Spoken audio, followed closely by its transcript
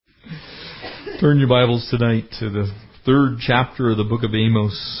Turn your Bibles tonight to the 3rd chapter of the book of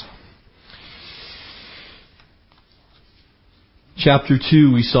Amos. Chapter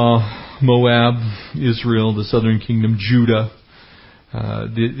 2, we saw Moab, Israel, the southern kingdom, Judah,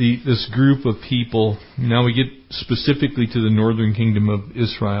 this group of people. Now we get specifically to the northern kingdom of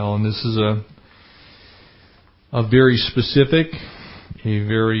Israel, and this is a very specific, a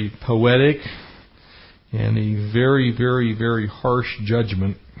very poetic, and a very, very, very harsh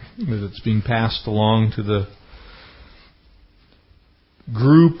judgment that's being passed along to the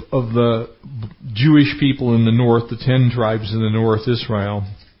group of the Jewish people in the north, the 10 tribes in the north, Israel.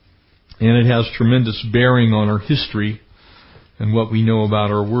 And it has tremendous bearing on our history and what we know about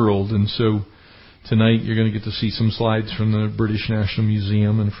our world. And so tonight you're going to get to see some slides from the British National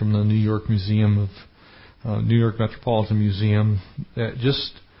Museum and from the New York Museum of New York Metropolitan Museum. That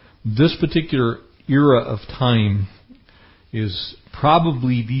just this particular era of time is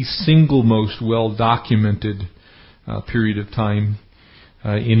probably the single most well-documented period of time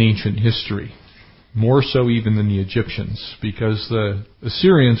in ancient history. More so even than the Egyptians, because the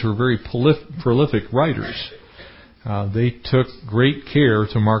Assyrians were very prolific writers. They took great care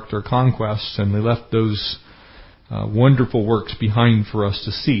to mark their conquests, and they left those wonderful works behind for us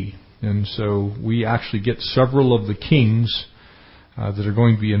to see. And so we actually get several of the kings that are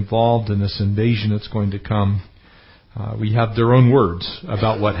going to be involved in this invasion that's going to come. We have their own words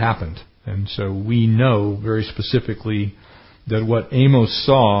about what happened. And so we know very specifically that what Amos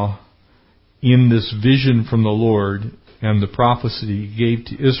saw in this vision from the Lord and the prophecy he gave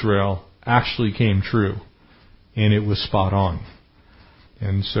to Israel actually came true. And it was spot on.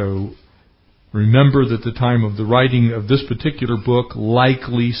 And so remember that the time of the writing of this particular book,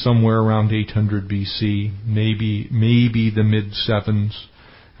 likely somewhere around 800 BC, maybe the mid-7s.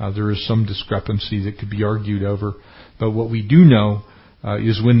 There is some discrepancy that could be argued over. But what we do know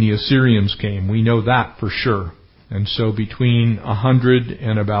is when the Assyrians came. We know that for sure. And so between 100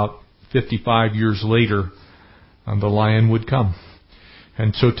 and about 55 years later, the lion would come.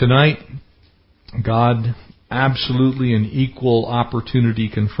 And so tonight, God, absolutely an equal opportunity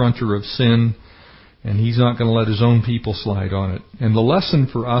confronter of sin, and He's not going to let His own people slide on it. And the lesson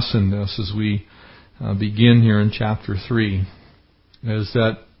for us in this, as we begin here in chapter 3, is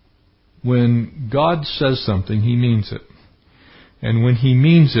that when God says something, He means it. And when He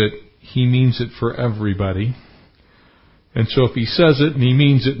means it for everybody. And so if He says it and He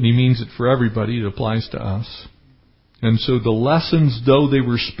means it for everybody, it applies to us. And so the lessons, though they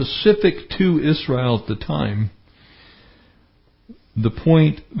were specific to Israel at the time, the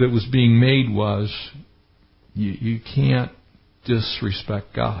point that was being made was, you can't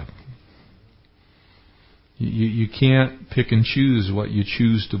disrespect God. You can't pick and choose what you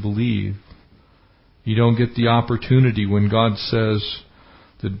choose to believe. You don't get the opportunity when God says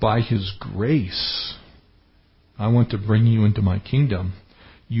that by His grace, I want to bring you into my kingdom.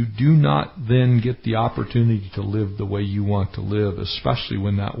 You do not then get the opportunity to live the way you want to live, especially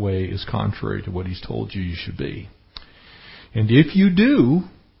when that way is contrary to what He's told you should be. And if you do,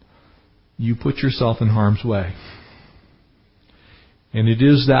 you put yourself in harm's way. And it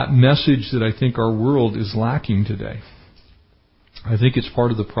is that message that I think our world is lacking today. I think it's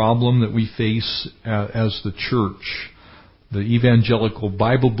part of the problem that we face as the church, the evangelical,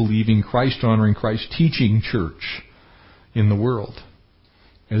 Bible-believing, Christ-honoring, Christ-teaching church in the world,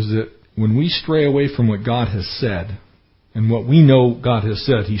 is that when we stray away from what God has said, and what we know God has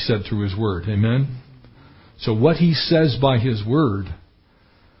said, He said through His Word. Amen? So what He says by His Word,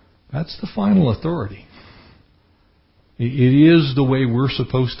 that's the final authority. It is the way we're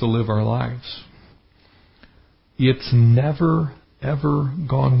supposed to live our lives. It's never, ever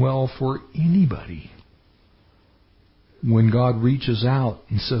gone well for anybody when God reaches out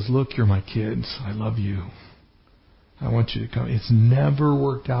and says, look, you're my kids. I love you. I want you to come. It's never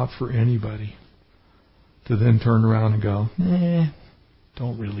worked out for anybody to then turn around and go,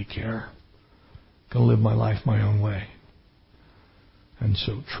 don't really care. Gonna live my life my own way. And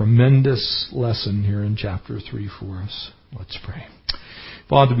so, tremendous lesson here in chapter 3 for us. Let's pray.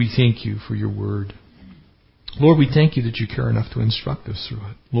 Father, we thank You for Your Word. Lord, we thank You that You care enough to instruct us through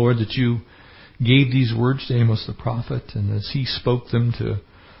it. Lord, that You gave these words to Amos the prophet, and as he spoke them to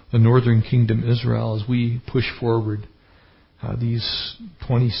the northern kingdom Israel, as we push forward these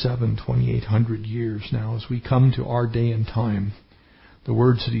 2,800 years now, as we come to our day and time, the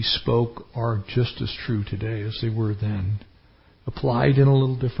words that he spoke are just as true today as they were then, applied in a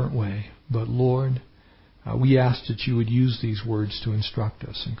little different way. But Lord, we ask that You would use these words to instruct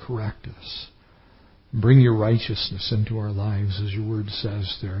us and correct us. Bring your righteousness into our lives, as your word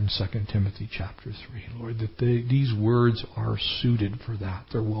says there in 2 Timothy chapter 3. Lord, that these words are suited for that.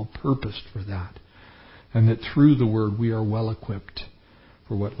 They're well purposed for that. And that through the word we are well equipped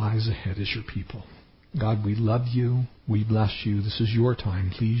for what lies ahead as your people. God, we love you. We bless you. This is your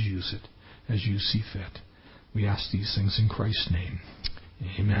time. Please use it as you see fit. We ask these things in Christ's name.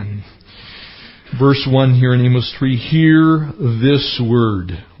 Amen. Verse 1 here in Amos 3, hear this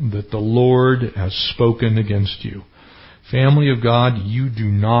word that the Lord has spoken against you. Family of God, you do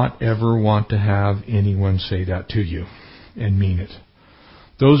not ever want to have anyone say that to you and mean it.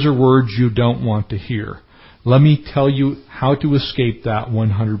 Those are words you don't want to hear. Let me tell you how to escape that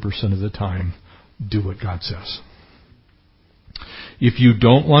 100% of the time. Do what God says. If you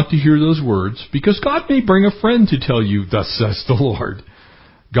don't want to hear those words, because God may bring a friend to tell you, thus says the Lord.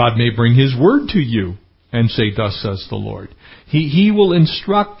 God may bring His word to you and say, thus says the Lord. He will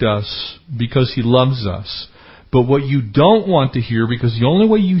instruct us because He loves us. But what you don't want to hear, because the only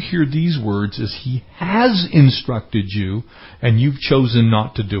way you hear these words is He has instructed you and you've chosen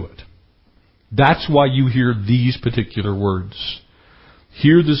not to do it. That's why you hear these particular words.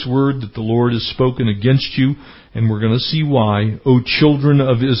 Hear this word that the Lord has spoken against you, and we're going to see why. O children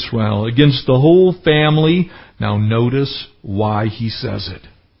of Israel, against the whole family. Now notice why He says it.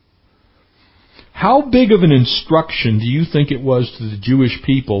 How big of an instruction do you think it was to the Jewish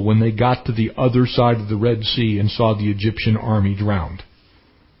people when they got to the other side of the Red Sea and saw the Egyptian army drowned?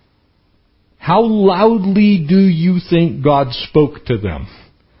 How loudly do you think God spoke to them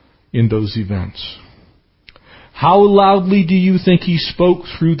in those events? How loudly do you think He spoke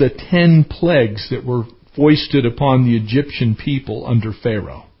through the 10 plagues that were foisted upon the Egyptian people under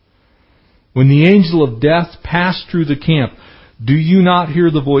Pharaoh? When the angel of death passed through the camp, do you not hear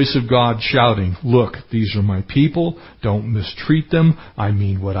the voice of God shouting, look, these are my people, don't mistreat them, I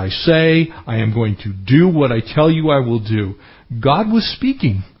mean what I say, I am going to do what I tell you I will do. God was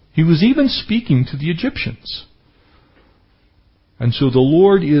speaking. He was even speaking to the Egyptians. And so the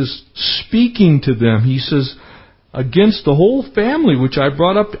Lord is speaking to them. He says, against the whole family which I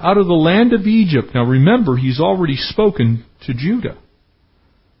brought up out of the land of Egypt. Now remember, He's already spoken to Judah.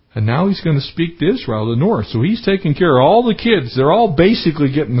 And now He's going to speak to Israel, the north. So He's taking care of all the kids. They're all basically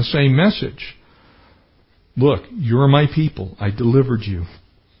getting the same message. Look, you're my people. I delivered you.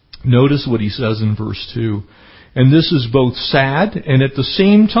 Notice what He says in verse 2. And this is both sad and at the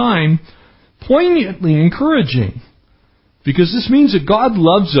same time poignantly encouraging. Because this means that God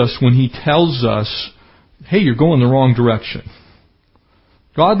loves us when He tells us, hey, you're going the wrong direction.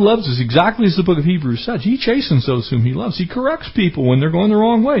 God loves us exactly as the book of Hebrews says. He chastens those whom He loves. He corrects people when they're going the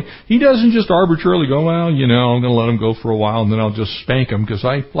wrong way. He doesn't just arbitrarily go, well, I'm going to let them go for a while and then I'll just spank them because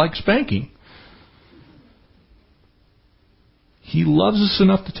I like spanking. He loves us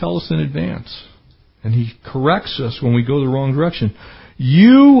enough to tell us in advance. And He corrects us when we go the wrong direction.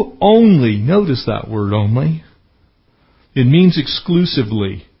 You only, notice that word only. It means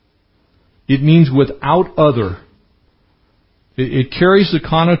exclusively. It means without other. It carries the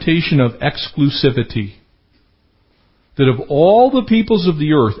connotation of exclusivity. That of all the peoples of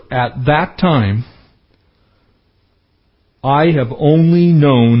the earth at that time, I have only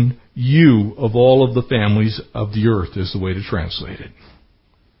known you of all of the families of the earth, is the way to translate it.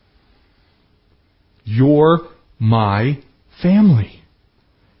 You're my family,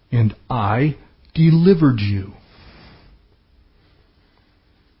 and I delivered you.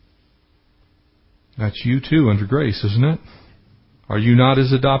 That's you too under grace, isn't it? Are you not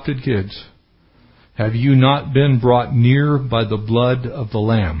His adopted kids? Have you not been brought near by the blood of the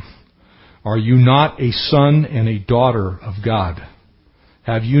Lamb? Are you not a son and a daughter of God?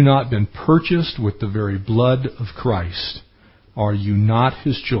 Have you not been purchased with the very blood of Christ? Are you not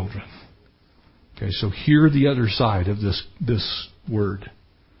His children? Okay, so hear the other side of this word.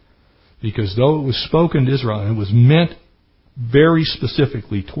 Because though it was spoken to Israel and it was meant very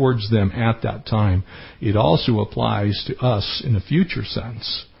specifically towards them at that time, it also applies to us in a future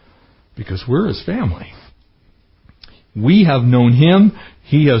sense, because we're His family. We have known Him,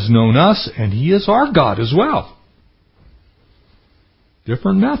 He has known us, and He is our God as well.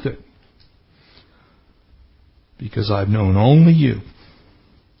 Different method. Because I've known only you.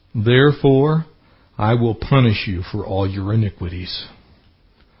 Therefore, I will punish you for all your iniquities.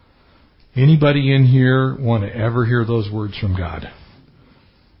 Anybody in here want to ever hear those words from God?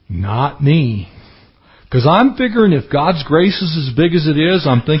 Not me. Because I'm figuring if God's grace is as big as it is,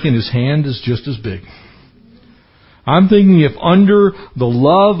 I'm thinking His hand is just as big. I'm thinking if under the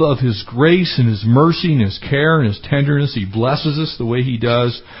love of His grace and His mercy and His care and His tenderness, He blesses us the way He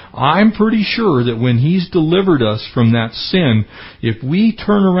does, I'm pretty sure that when He's delivered us from that sin, if we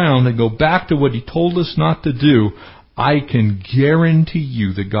turn around and go back to what He told us not to do, I can guarantee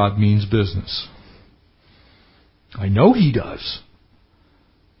you that God means business. I know He does.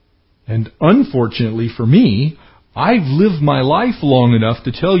 And unfortunately for me, I've lived my life long enough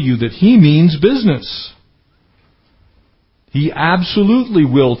to tell you that He means business. He absolutely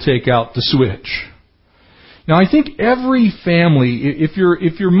will take out the switch. Now, I think every family, if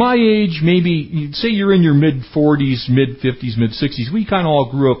you're my age, maybe you'd say you're in your mid-40s, mid-50s, mid-60s, we kind of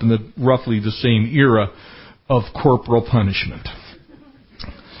all grew up in roughly the same era of corporal punishment.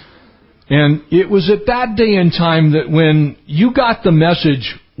 And it was at that day and time that when you got the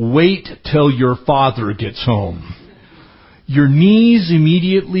message, wait till your father gets home, your knees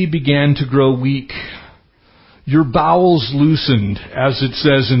immediately began to grow weak. Your bowels loosened, as it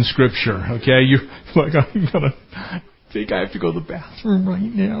says in Scripture. Okay, you're like, I think I have to go to the bathroom right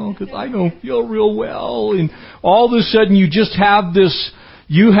now because I don't feel real well. And all of a sudden, you just have this.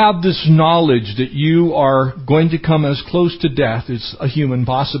 You have this knowledge that you are going to come as close to death as a human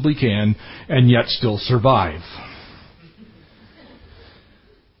possibly can, and yet still survive.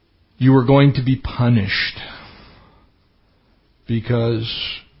 You are going to be punished because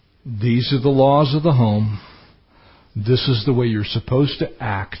these are the laws of the home. This is the way you're supposed to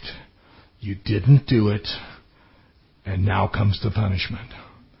act. You didn't do it. And now comes the punishment.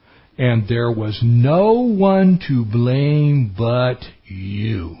 And there was no one to blame but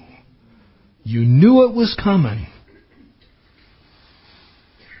you. You knew it was coming.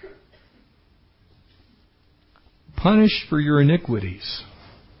 Punished for your iniquities.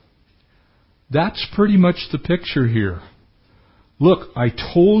 That's pretty much the picture here. Look, I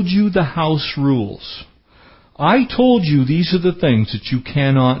told you the house rules. I told you these are the things that you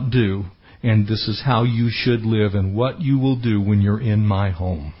cannot do, and this is how you should live and what you will do when you're in my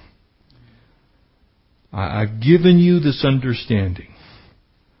home. I've given you this understanding.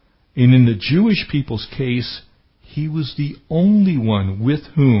 And in the Jewish people's case, He was the only one with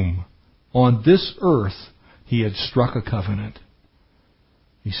whom, on this earth, He had struck a covenant.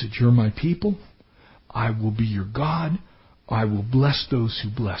 He said, you're my people. I will be your God. I will bless those who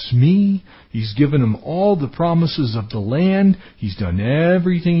bless me. He's given them all the promises of the land. He's done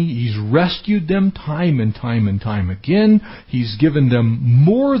everything. He's rescued them time and time and time again. He's given them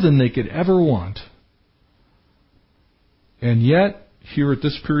more than they could ever want. And yet, here at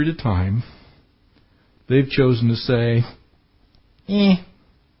this period of time, they've chosen to say,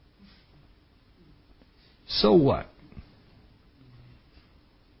 so what?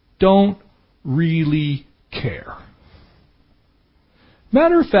 Don't really care.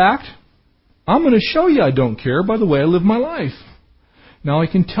 Matter of fact, I'm going to show you I don't care by the way I live my life. Now, I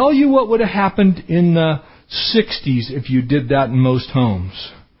can tell you what would have happened in the 60s if you did that in most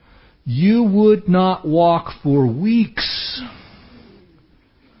homes. You would not walk for weeks.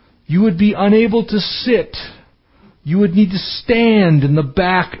 You would be unable to sit. You would need to stand in the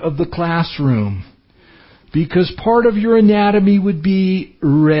back of the classroom because part of your anatomy would be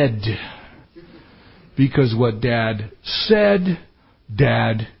red. Because what Dad said,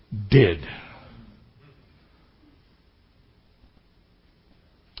 Dad did.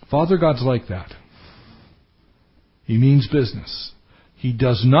 Father God's like that. He means business. He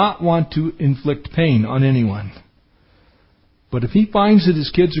does not want to inflict pain on anyone. But if He finds that His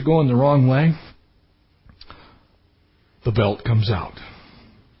kids are going the wrong way, the belt comes out.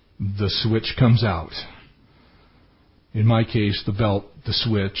 The switch comes out. In my case, the belt, the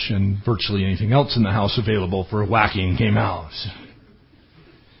switch, and virtually anything else in the house available for whacking came out.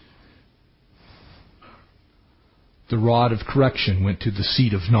 The rod of correction went to the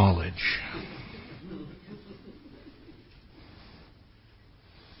seat of knowledge.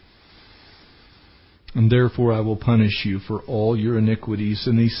 And therefore I will punish you for all your iniquities.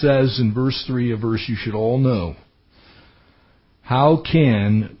 And He says in verse 3, a verse you should all know, how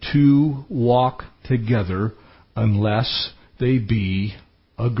can two walk together unless they be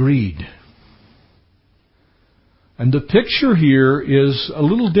agreed? And the picture here is a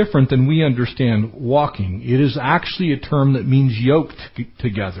little different than we understand walking. It is actually a term that means yoked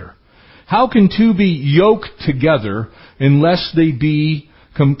together. How can two be yoked together unless they be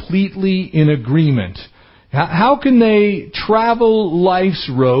completely in agreement? How can they travel life's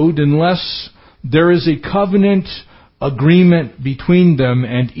road unless there is a covenant agreement between them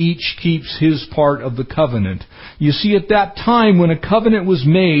and each keeps his part of the covenant? You see, at that time when a covenant was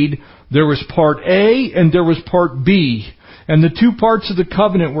made, there was part A and there was part B. And the two parts of the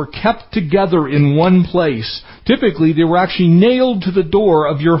covenant were kept together in one place. Typically, they were actually nailed to the door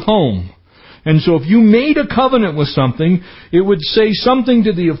of your home. And so if you made a covenant with something, it would say something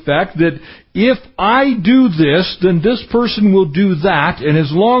to the effect that if I do this, then this person will do that. And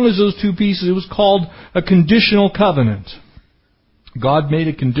as long as those two pieces, it was called a conditional covenant. God made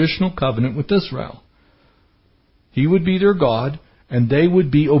a conditional covenant with Israel. He would be their God, and they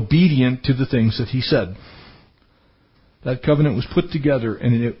would be obedient to the things that He said. That covenant was put together,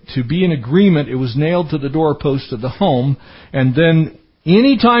 and to be in agreement, it was nailed to the doorpost of the home, and then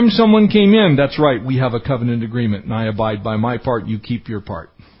anytime someone came in, that's right, we have a covenant agreement, and I abide by my part, you keep your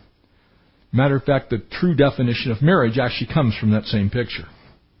part. Matter of fact, the true definition of marriage actually comes from that same picture.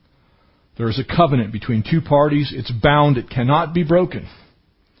 There is a covenant between two parties. It's bound. It cannot be broken.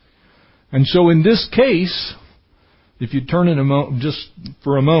 And so in this case, if you turn in just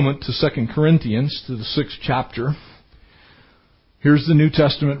for a moment to 2 Corinthians, to the 6th chapter, here's the New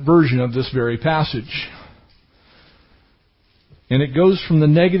Testament version of this very passage. And it goes from the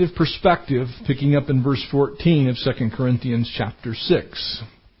negative perspective, picking up in verse 14 of 2 Corinthians chapter 6.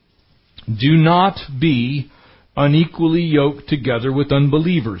 Do not be unequally yoked together with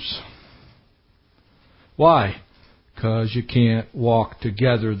unbelievers. Why? Because you can't walk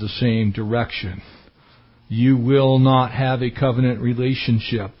together the same direction. You will not have a covenant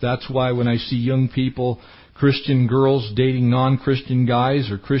relationship. That's why when I see young people, Christian girls dating non-Christian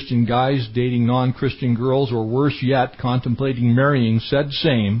guys, or Christian guys dating non-Christian girls, or worse yet, contemplating marrying said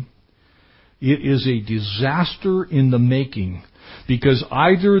same, it is a disaster in the making. Because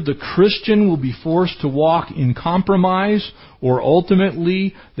either the Christian will be forced to walk in compromise, or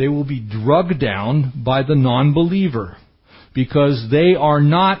ultimately they will be drugged down by the non-believer. Because they are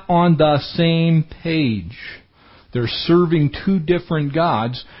not on the same page. They're serving two different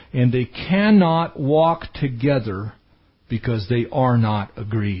gods, and they cannot walk together because they are not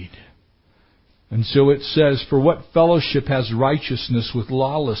agreed. And so it says, for what fellowship has righteousness with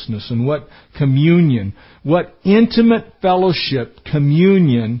lawlessness? And what communion, what intimate fellowship,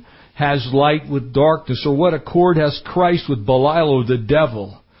 communion, has light with darkness? Or what accord has Christ with Belial or the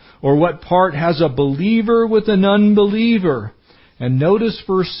devil? Or what part has a believer with an unbeliever? And notice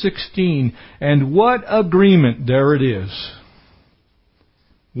verse 16, and what agreement, there it is.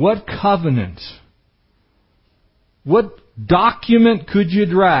 What covenant? What document could you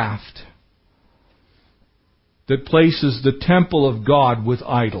draft that places the temple of God with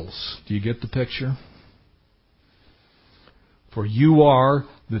idols? Do you get the picture? For you are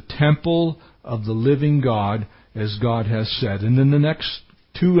the temple of the living God, as God has said. And then the next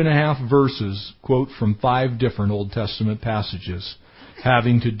 2.5 verses quote from 5 different Old Testament passages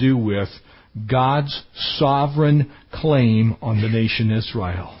having to do with God's sovereign claim on the nation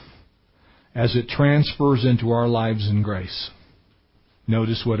Israel as it transfers into our lives in grace.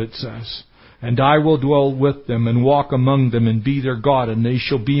 Notice what it says. And I will dwell with them and walk among them and be their God, and they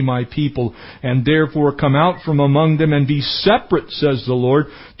shall be my people. And therefore come out from among them and be separate, says the Lord.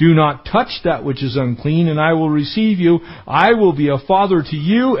 Do not touch that which is unclean, and I will receive you. I will be a father to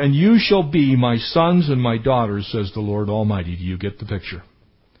you, and you shall be my sons and my daughters, says the Lord Almighty. Do you get the picture?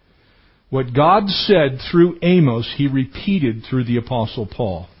 What God said through Amos, He repeated through the Apostle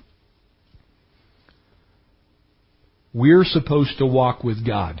Paul. We're supposed to walk with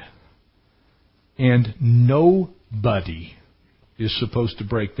God. And nobody is supposed to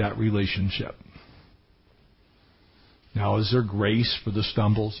break that relationship. Now, is there grace for the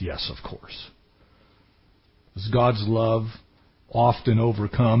stumbles? Yes, of course. Does God's love often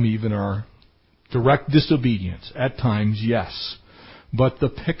overcome even our direct disobedience? At times, yes. But the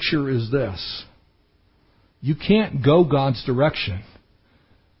picture is this. You can't go God's direction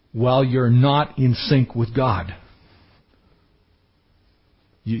while you're not in sync with God.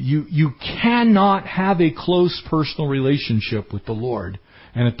 You cannot have a close personal relationship with the Lord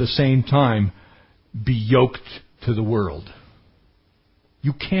and at the same time be yoked to the world.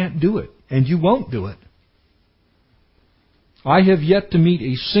 You can't do it, and you won't do it. I have yet to meet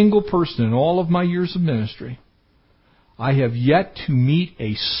a single person in all of my years of ministry. I have yet to meet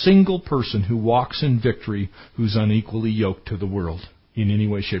a single person who walks in victory who's unequally yoked to the world in any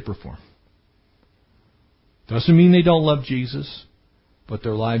way, shape, or form. Doesn't mean they don't love Jesus. But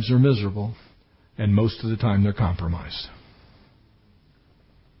their lives are miserable, and most of the time they're compromised.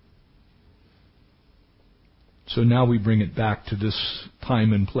 So now we bring it back to this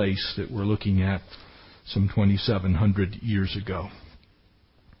time and place that we're looking at some 2,700 years ago.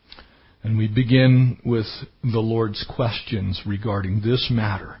 And we begin with the Lord's questions regarding this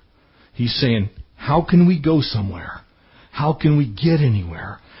matter. He's saying, how can we go somewhere? How can we get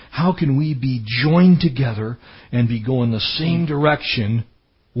anywhere? How can we be joined together and be going the same direction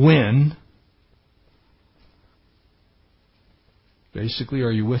when? Basically,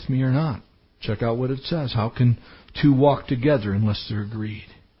 are you with me or not? Check out what it says. How can two walk together unless they're agreed?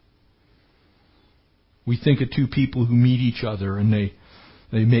 We think of two people who meet each other and they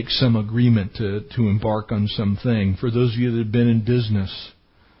make some agreement to embark on something. For those of you that have been in business,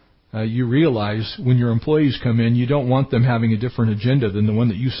 you realize when your employees come in, you don't want them having a different agenda than the one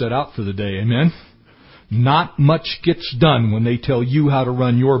that you set out for the day. Amen? Not much gets done when they tell you how to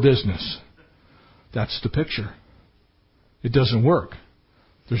run your business. That's the picture. It doesn't work.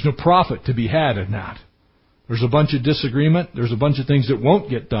 There's no profit to be had in that. There's a bunch of disagreement. There's a bunch of things that won't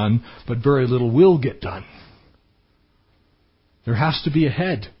get done, but very little will get done. There has to be a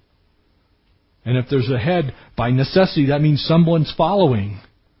head. And if there's a head, by necessity, that means someone's following.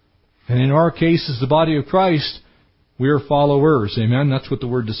 And in our case, as the body of Christ, we are followers. Amen? That's what the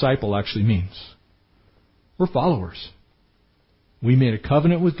word disciple actually means. We're followers. We made a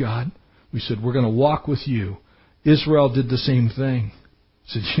covenant with God. We said, we're going to walk with you. Israel did the same thing.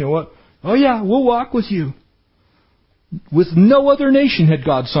 Said, you know what? Oh yeah, we'll walk with you. With no other nation had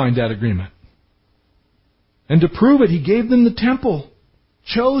God signed that agreement. And to prove it, He gave them the temple.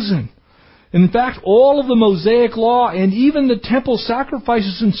 Chosen. In fact, all of the Mosaic law and even the temple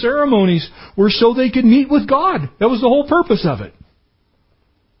sacrifices and ceremonies were so they could meet with God. That was the whole purpose of it.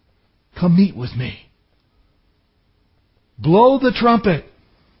 Come meet with me. Blow the trumpet.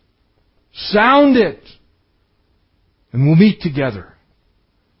 Sound it. And we'll meet together.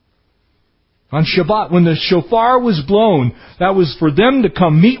 On Shabbat, when the shofar was blown, that was for them to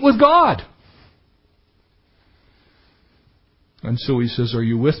come meet with God. And so He says, are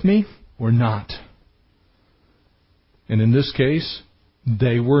you with me or not? And in this case,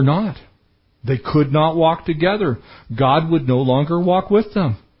 they were not. They could not walk together. God would no longer walk with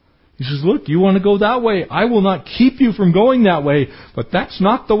them. He says, look, you want to go that way. I will not keep you from going that way, but that's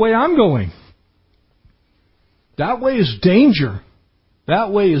not the way I'm going. That way is danger.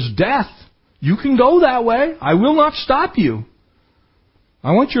 That way is death. You can go that way. I will not stop you.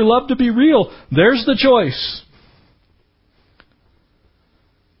 I want your love to be real. There's the choice.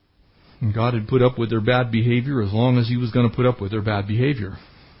 And God had put up with their bad behavior as long as He was going to put up with their bad behavior.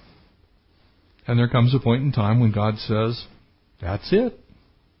 And there comes a point in time when God says, that's it.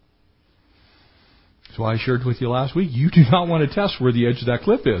 That's why I shared with you last week. You do not want to test where the edge of that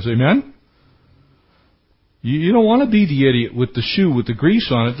cliff is. Amen? You don't want to be the idiot with the shoe with the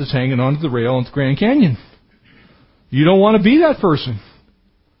grease on it that's hanging onto the rail in the Grand Canyon. You don't want to be that person.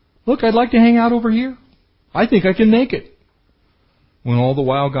 Look, I'd like to hang out over here. I think I can make it. When all the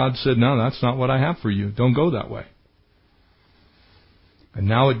while God said, no, that's not what I have for you. Don't go that way. And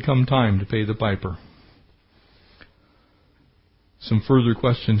now had come time to pay the piper. Some further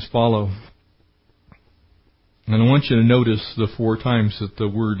questions follow. And I want you to notice the 4 times that the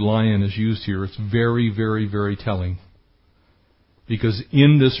word lion is used here. It's very, very, very telling. Because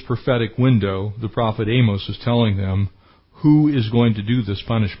in this prophetic window, the prophet Amos is telling them who is going to do this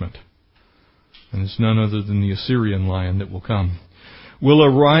punishment. And it's none other than the Assyrian lion that will come. Will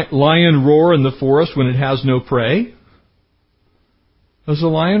a lion roar in the forest when it has no prey? Does a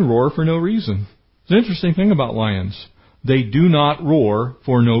lion roar for no reason? It's an interesting thing about lions. They do not roar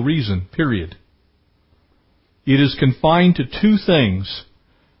for no reason, period. It is confined to 2 things,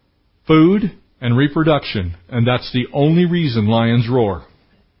 food and reproduction, and that's the only reason lions roar.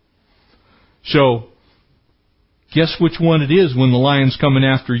 So, guess which one it is when the lion's coming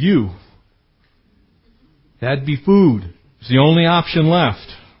after you? That'd be food. It's the only option left.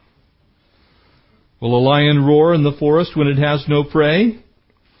 Will a lion roar in the forest when it has no prey?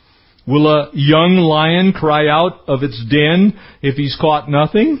 Will a young lion cry out of its den if he's caught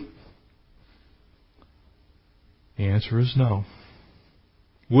nothing? The answer is no.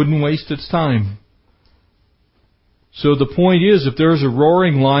 Wouldn't waste its time. So the point is, if there's a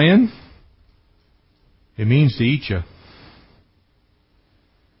roaring lion, it means to eat you.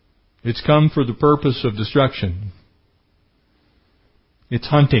 It's come for the purpose of destruction. It's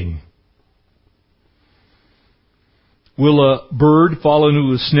hunting. Will a bird fall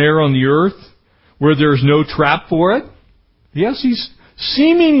into a snare on the earth where there's no trap for it? Yes, these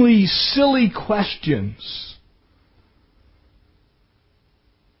seemingly silly questions.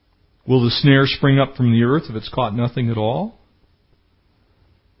 Will the snare spring up from the earth if it's caught nothing at all?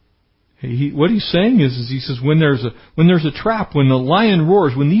 What he's saying is he says when there's a trap, when the lion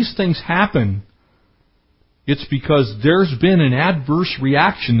roars, when these things happen, it's because there's been an adverse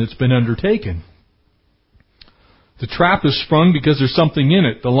reaction that's been undertaken. The trap is sprung because there's something in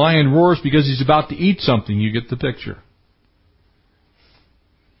it. The lion roars because he's about to eat something. You get the picture.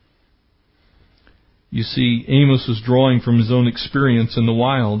 You see, Amos was drawing from his own experience in the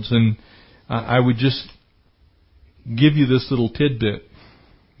wilds, and I would just give you this little tidbit,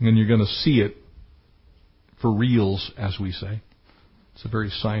 and you're going to see it for reals, as we say. It's a very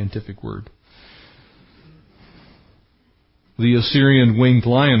scientific word. The Assyrian winged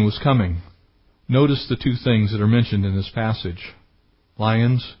lion was coming. Notice the two things that are mentioned in this passage: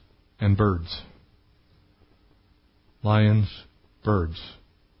 lions and birds. Lions, birds.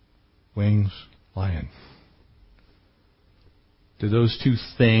 Wings, lion. Do those two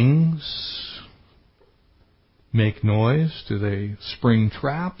things make noise? Do they spring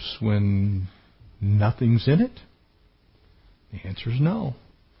traps when nothing's in it? The answer is no.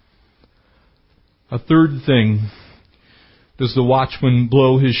 A third thing: does the watchman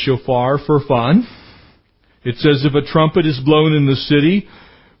blow his shofar for fun? It says, if a trumpet is blown in the city,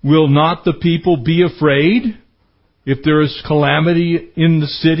 will not the people be afraid? If there is calamity in the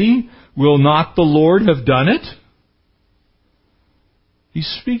city, will not the Lord have done it?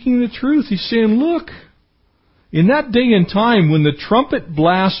 He's speaking the truth. He's saying, look, in that day and time when the trumpet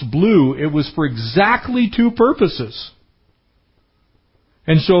blast blew, it was for exactly two purposes.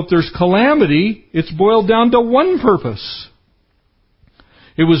 And so if there's calamity, it's boiled down to one purpose.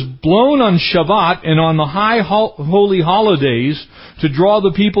 It was blown on Shabbat and on the high holy holidays to draw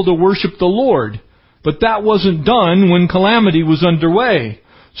the people to worship the Lord. But that wasn't done when calamity was underway.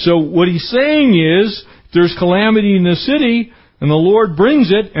 So what he's saying is, if there's calamity in the city, and the Lord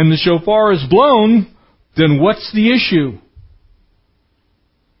brings it, and the shofar is blown, then what's the issue?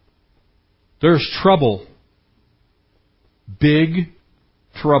 There's trouble. Big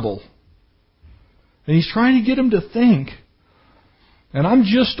trouble. And he's trying to get them to think. And I'm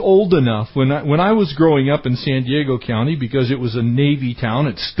just old enough, when I was growing up in San Diego County, because it was a Navy town,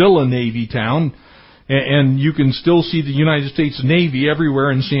 it's still a Navy town, and you can still see the United States Navy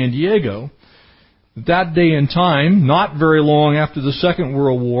everywhere in San Diego. That day and time, not very long after the Second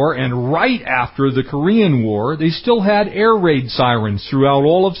World War, and right after the Korean War, they still had air raid sirens throughout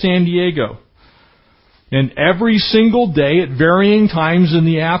all of San Diego. And every single day, at varying times in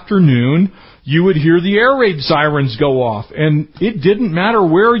the afternoon, you would hear the air raid sirens go off. And it didn't matter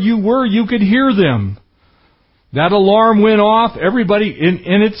where you were, you could hear them. That alarm went off, everybody,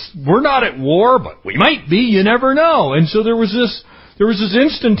 and we're not at war, but we might be, you never know. And so there was this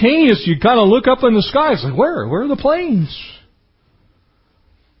instantaneous, you kind of look up in the sky, it's like, where are the planes?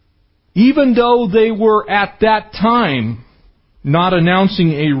 Even though they were at that time not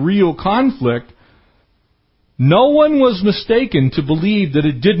announcing a real conflict, no one was mistaken to believe that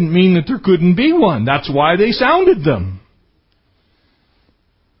it didn't mean that there couldn't be one. That's why they sounded them.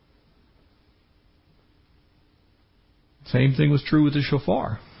 Same thing was true with the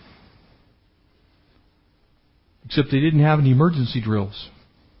shofar. Except they didn't have any emergency drills.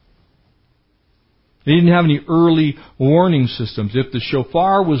 They didn't have any early warning systems. If the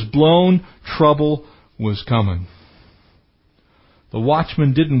shofar was blown, trouble was coming. The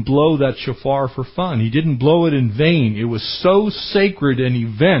watchman didn't blow that shofar for fun. He didn't blow it in vain. It was so sacred an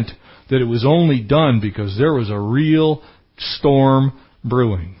event that it was only done because there was a real storm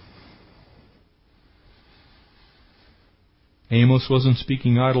brewing. Amos wasn't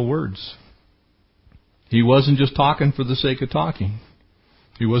speaking idle words. He wasn't just talking for the sake of talking.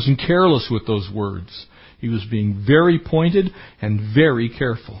 He wasn't careless with those words. He was being very pointed and very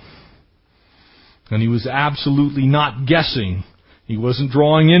careful. And he was absolutely not guessing. He wasn't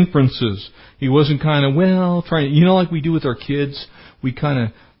drawing inferences. He wasn't kind of, trying, like we do with our kids, we kind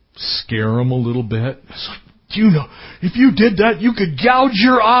of scare them a little bit. It's like, if you did that, you could gouge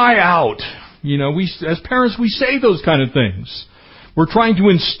your eye out. As parents, we say those kind of things. We're trying to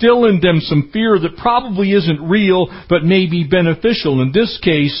instill in them some fear that probably isn't real, but may be beneficial. In this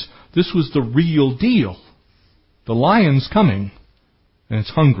case, this was the real deal. The lion's coming, and it's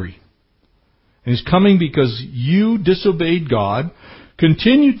hungry. And it's coming because you disobeyed God,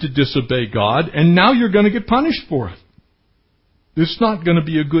 continued to disobey God, and now you're going to get punished for it. It's not going to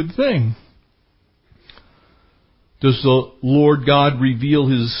be a good thing. Does the Lord God reveal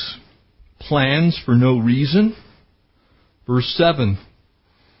His plans for no reason? Verse 7.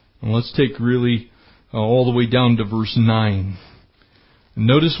 And let's take really all the way down to verse 9. And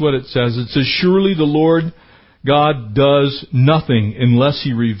notice what it says. It says, surely the Lord God does nothing unless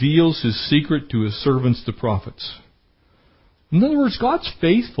He reveals His secret to His servants, the prophets. In other words, God's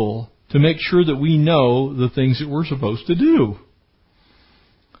faithful to make sure that we know the things that we're supposed to do.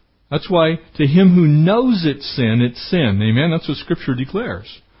 That's why to him who knows it's sin. Amen? That's what Scripture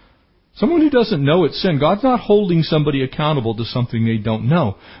declares. Someone who doesn't know it's sin, God's not holding somebody accountable to something they don't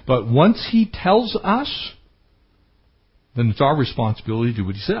know. But once He tells us, then it's our responsibility to do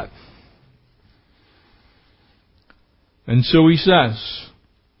what He said. And so he says,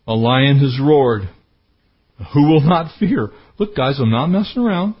 a lion has roared. Who will not fear? Look, guys, I'm not messing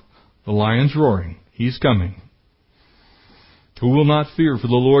around. The lion's roaring. He's coming. Who will not fear? For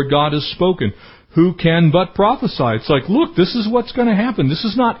the Lord God has spoken. Who can but prophesy? It's like, look, this is what's going to happen. This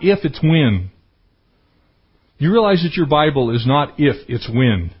is not if, it's when. You realize that your Bible is not if, it's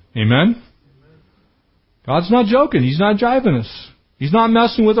when. Amen? God's not joking. He's not jiving us. He's not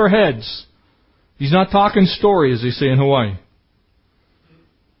messing with our heads. He's not talking story, as they say in Hawaii.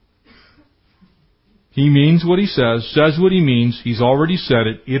 He means what he says what he means. He's already said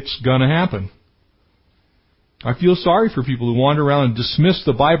it. It's going to happen. I feel sorry for people who wander around and dismiss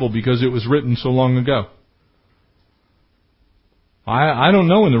the Bible because it was written so long ago. I don't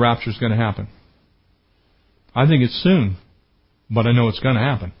know when the rapture is going to happen. I think it's soon, but I know it's going to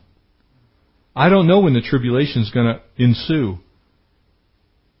happen. I don't know when the tribulation is going to ensue.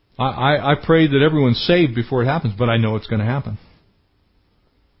 I pray that everyone's saved before it happens, but I know it's going to happen.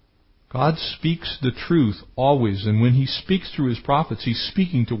 God speaks the truth always, and when He speaks through His prophets, He's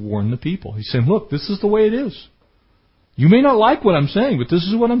speaking to warn the people. He's saying, look, this is the way it is. You may not like what I'm saying, but this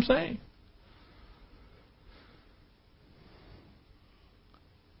is what I'm saying.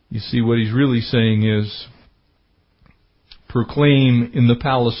 You see, what He's really saying is, proclaim in the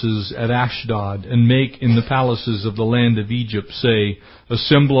palaces at Ashdod, and make in the palaces of the land of Egypt, say,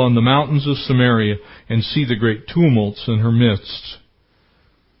 assemble on the mountains of Samaria, and see the great tumults in her midst,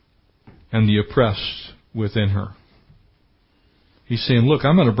 and the oppressed within her. He's saying, look,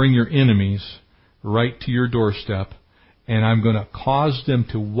 I'm going to bring your enemies right to your doorstep, and I'm going to cause them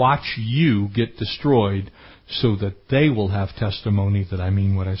to watch you get destroyed so that they will have testimony that I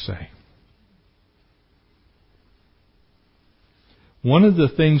mean what I say. One of the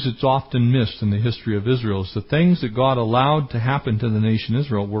things that's often missed in the history of Israel is the things that God allowed to happen to the nation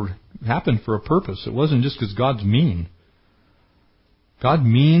Israel happened for a purpose. It wasn't just because God's mean. God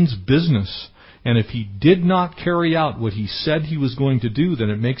means business. And if He did not carry out what He said He was going to do, then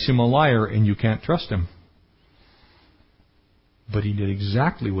it makes Him a liar and you can't trust Him. But He did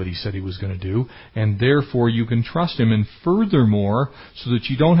exactly what He said He was going to do, and therefore you can trust Him. And furthermore, so that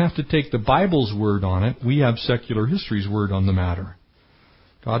you don't have to take the Bible's word on it, we have secular history's word on the matter.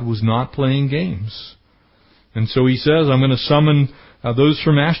 God was not playing games. And so He says, I'm going to summon those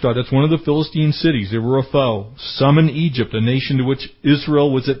from Ashdod. That's one of the Philistine cities. They were a foe. Summon Egypt, a nation to which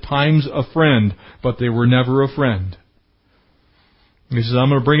Israel was at times a friend, but they were never a friend. He says, I'm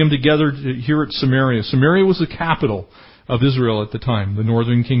going to bring them together here at Samaria. Samaria was the capital of Israel at the time, the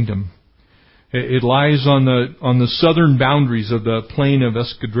northern kingdom. It lies on the southern boundaries of the plain of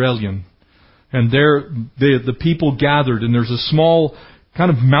Escadrelion. And there the people gathered, and there's a small kind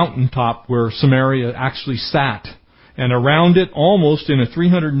of mountaintop where Samaria actually sat. And around it, almost in a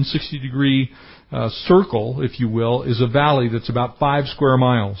 360-degree circle, if you will, is a valley that's about 5 square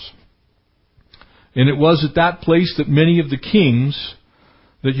miles. And it was at that place that many of the kings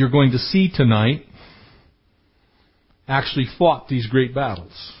that you're going to see tonight actually fought these great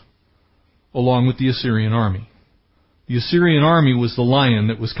battles, along with the Assyrian army. The Assyrian army was the lion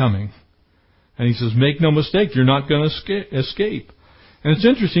that was coming. And He says, make no mistake, you're not going to escape. And it's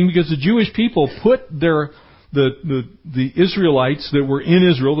interesting because the Jewish people put the Israelites that were in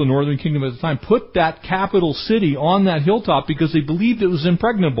Israel, the northern kingdom at the time, put that capital city on that hilltop because they believed it was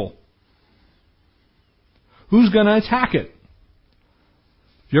impregnable. Who's going to attack it?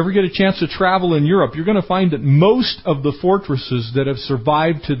 If you ever get a chance to travel in Europe, you're going to find that most of the fortresses that have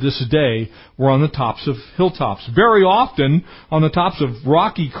survived to this day were on the tops of hilltops. Very often on the tops of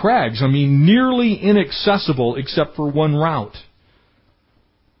rocky crags. I mean, nearly inaccessible except for one route.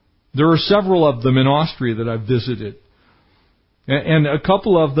 There are several of them in Austria that I've visited. And a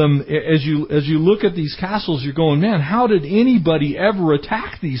couple of them, as you look at these castles, you're going, man, how did anybody ever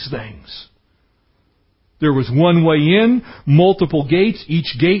attack these things? There was one way in, multiple gates.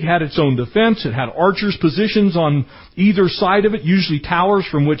 Each gate had its own defense. It had archers' positions on either side of it, usually towers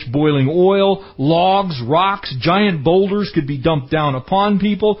from which boiling oil, logs, rocks, giant boulders could be dumped down upon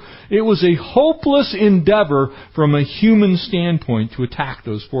people. It was a hopeless endeavor from a human standpoint to attack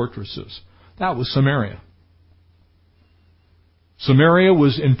those fortresses. That was Samaria. Samaria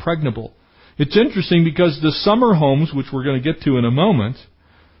was impregnable. It's interesting because the summer homes, which we're going to get to in a moment,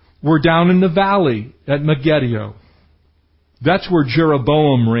 were down in the valley at Megiddo. That's where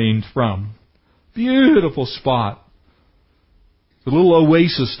Jeroboam reigned from. Beautiful spot. The little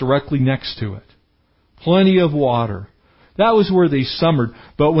oasis directly next to it. Plenty of water. That was where they summered.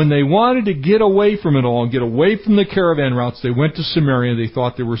 But when they wanted to get away from it all and get away from the caravan routes, they went to Samaria. They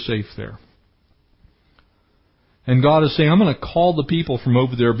thought they were safe there. And God is saying, I'm going to call the people from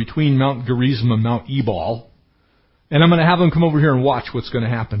over there between Mount Gerizim and Mount Ebal, And I'm going to have them come over here and watch what's going to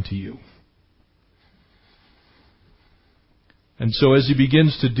happen to you. And so as he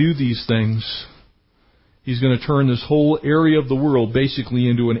begins to do these things, he's going to turn this whole area of the world basically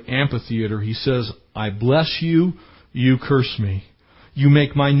into an amphitheater. He says, I bless you, you curse me. You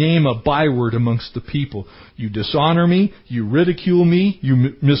make my name a byword amongst the people. You dishonor me, you ridicule me,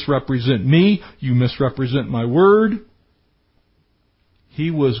 you misrepresent me, you misrepresent my word. He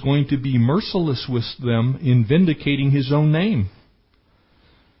was going to be merciless with them in vindicating His own name.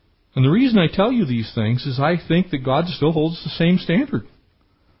 And the reason I tell you these things is I think that God still holds the same standard.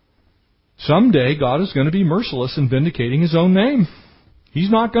 Someday God is going to be merciless in vindicating His own name. He's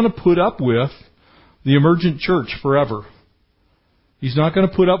not going to put up with the emergent church forever. He's not going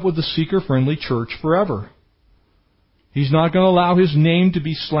to put up with the seeker-friendly church forever. He's not going to allow His name to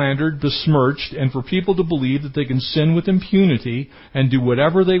be slandered, besmirched, and for people to believe that they can sin with impunity and do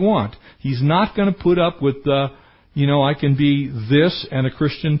whatever they want. He's not going to put up with the, I can be this and a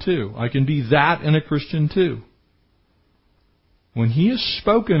Christian too. I can be that and a Christian too. When He has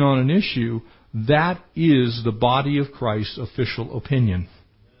spoken on an issue, that is the body of Christ's official opinion.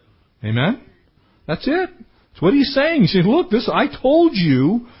 Amen? That's it. That's what He's saying. He's saying, look, I told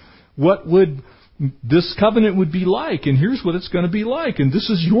you what this covenant would be like, and here's what it's going to be like, and this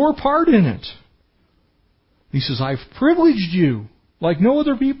is your part in it. He says, I've privileged you like no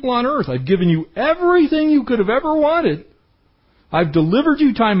other people on earth. I've given you everything you could have ever wanted. I've delivered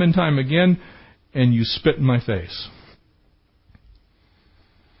you time and time again, and you spit in my face.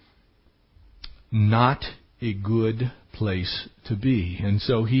 Not a good place to be. And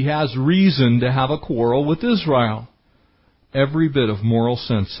so he has reason to have a quarrel with Israel. Every bit of moral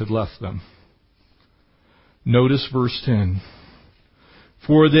sense had left them. Notice verse 10.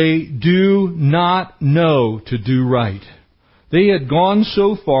 For they do not know to do right. They had gone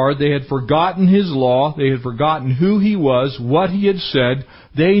so far, they had forgotten His law, they had forgotten who He was, what He had said.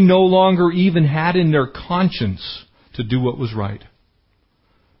 They no longer even had in their conscience to do what was right.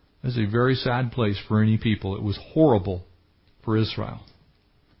 This is a very sad place for any people. It was horrible for Israel,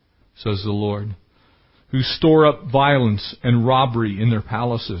 says the Lord, who store up violence and robbery in their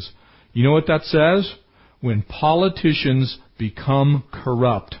palaces. You know what that says? When politicians become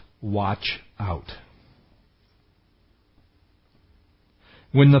corrupt, watch out.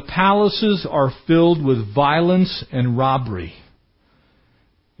 When the palaces are filled with violence and robbery,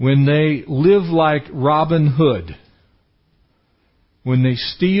 when they live like Robin Hood, when they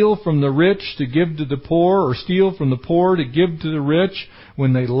steal from the rich to give to the poor, or steal from the poor to give to the rich,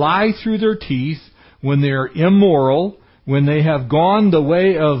 when they lie through their teeth, when they are immoral, when they have gone the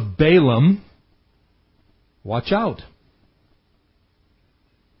way of Balaam, watch out.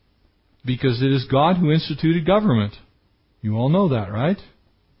 Because it is God who instituted government. You all know that, right?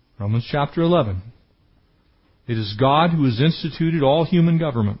 Romans chapter 11. It is God who has instituted all human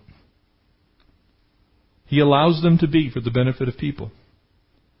government. He allows them to be for the benefit of people.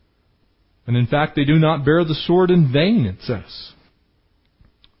 And in fact, they do not bear the sword in vain, it says.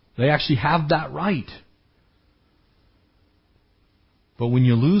 They actually have that right. But when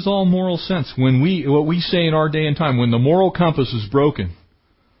you lose all moral sense, what we say in our day and time, when the moral compass is broken,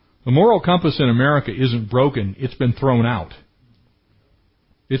 the moral compass in America isn't broken, it's been thrown out.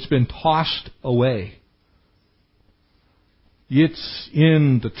 It's been tossed away. It's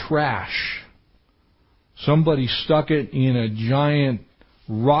in the trash. Somebody stuck it in a giant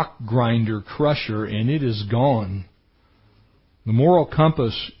rock grinder crusher and it is gone. The moral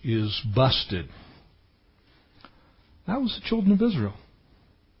compass is busted. That was the children of Israel.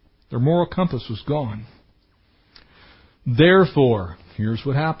 Their moral compass was gone. Therefore, here's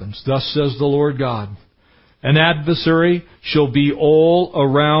what happens. Thus says the Lord God, an adversary shall be all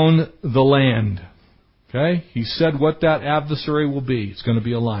around the land. Okay? He said what that adversary will be. It's going to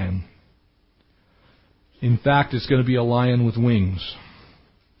be a lion. In fact, it's going to be a lion with wings.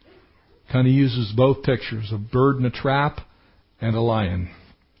 Kind of uses both pictures, a bird in a trap and a lion.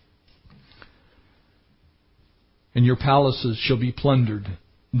 And your palaces shall be plundered.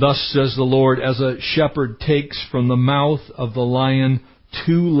 Thus says the Lord, as a shepherd takes from the mouth of the lion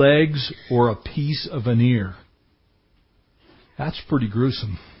 2 legs or a piece of an ear. That's pretty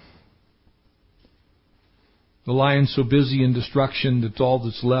gruesome. The lion's so busy in destruction that all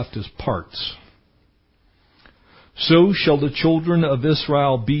that's left is parts. So shall the children of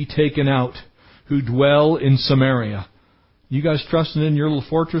Israel be taken out, who dwell in Samaria. You guys trusting in your little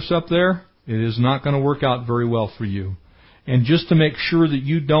fortress up there? It is not going to work out very well for you. And just to make sure that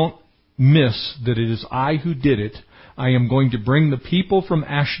you don't miss that it is I who did it, I am going to bring the people from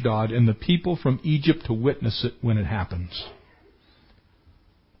Ashdod and the people from Egypt to witness it when it happens.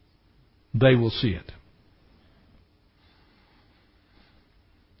 They will see it.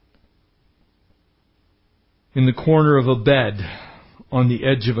 in the corner of a bed on the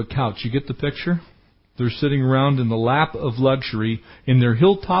edge of a couch. You get the picture? They're sitting around in the lap of luxury in their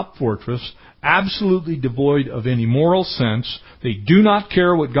hilltop fortress, absolutely devoid of any moral sense. They do not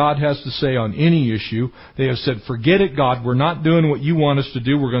care what God has to say on any issue. They have said, forget it, God, we're not doing what you want us to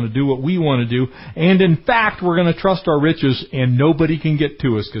do. We're going to do what we want to do. And in fact, we're going to trust our riches and nobody can get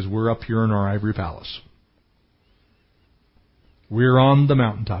to us because we're up here in our ivory palace. We're on the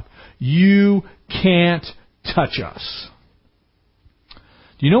mountaintop. You can't touch us.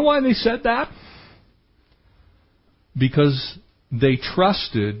 Do you know why they said that? Because they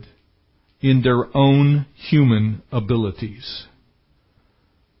trusted in their own human abilities.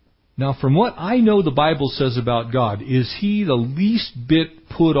 Now, from what I know the Bible says about God, is He the least bit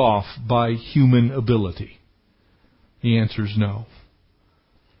put off by human ability? The answer is no.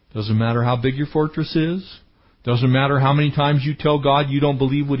 Doesn't matter how big your fortress is. Doesn't matter how many times you tell God you don't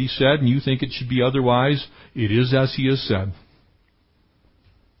believe what He said and you think it should be otherwise. It is as He has said.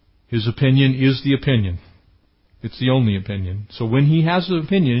 His opinion is the opinion. It's the only opinion. So when He has an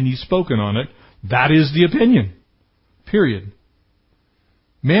opinion and He's spoken on it, that is the opinion. Period.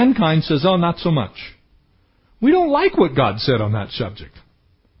 Mankind says, oh, not so much. We don't like what God said on that subject.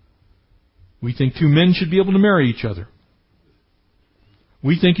 We think two men should be able to marry each other.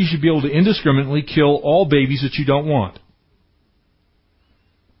 We think you should be able to indiscriminately kill all babies that you don't want.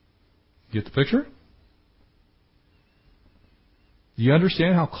 Get the picture? Do you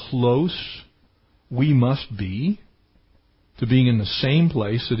understand how close we must be to being in the same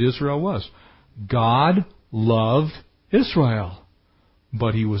place that Israel was? God loved Israel,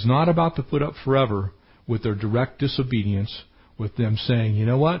 but He was not about to put up forever with their direct disobedience, with them saying, you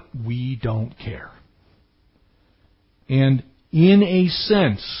know what, we don't care. And in a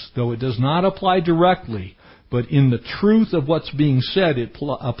sense, though it does not apply directly, but in the truth of what's being said, it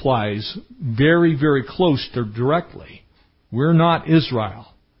applies very, very close to directly. We're not Israel.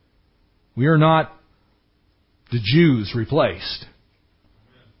 We are not the Jews replaced.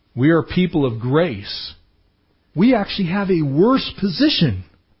 We are people of grace. We actually have a worse position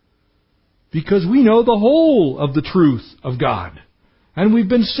because we know the whole of the truth of God. And we've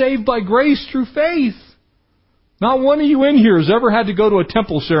been saved by grace through faith. Not one of you in here has ever had to go to a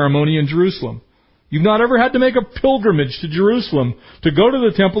temple ceremony in Jerusalem. You've not ever had to make a pilgrimage to Jerusalem to go to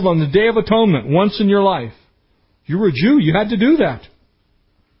the temple on the Day of Atonement once in your life. You were a Jew, you had to do that.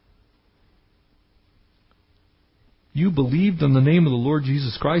 You believed in the name of the Lord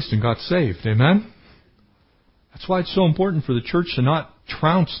Jesus Christ and got saved. Amen? That's why it's so important for the church to not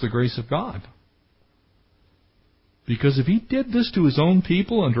trounce the grace of God. Because if He did this to His own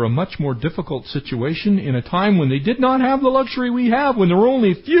people under a much more difficult situation in a time when they did not have the luxury we have, when there were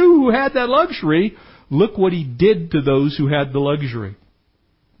only a few who had that luxury, look what He did to those who had the luxury.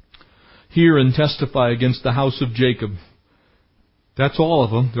 Hear and testify against the house of Jacob. That's all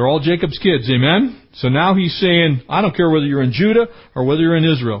of them. They're all Jacob's kids. Amen? So now He's saying, I don't care whether you're in Judah or whether you're in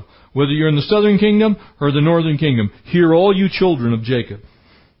Israel, whether you're in the southern kingdom or the northern kingdom. Hear all you children of Jacob,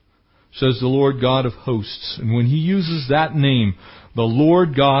 says the Lord God of hosts. And when He uses that name, the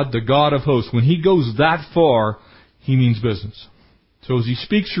Lord God, the God of hosts, when He goes that far, He means business. So as He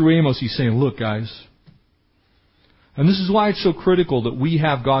speaks through Amos, He's saying, look guys, and this is why it's so critical that we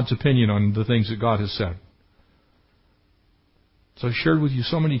have God's opinion on the things that God has said. So I shared with you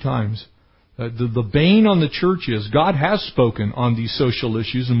so many times that the bane on the church is God has spoken on these social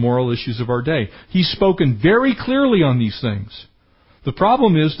issues and moral issues of our day. He's spoken very clearly on these things. The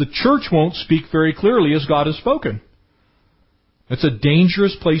problem is the church won't speak very clearly as God has spoken. It's a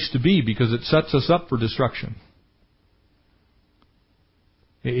dangerous place to be because it sets us up for destruction.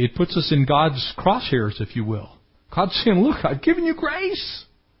 It puts us in God's crosshairs, if you will. God's saying, look, I've given you grace.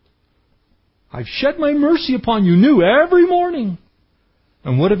 I've shed my mercy upon you new every morning.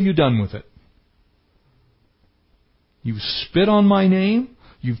 And what have you done with it? You've spit on my name.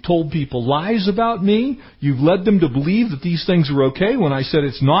 You've told people lies about me. You've led them to believe that these things are okay when I said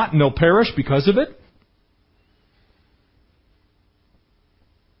it's not and they'll perish because of it.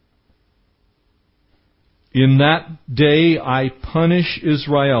 In that day I punish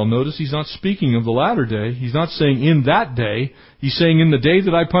Israel. Notice He's not speaking of the latter day. He's not saying in that day. He's saying in the day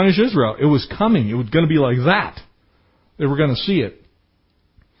that I punish Israel. It was coming. It was going to be like that. They were going to see it.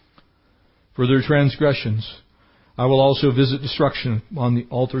 For their transgressions, I will also visit destruction on the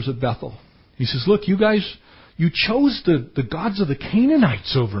altars of Bethel. He says, look, you guys, you chose the gods of the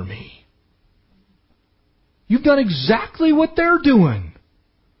Canaanites over me. You've done exactly what they're doing.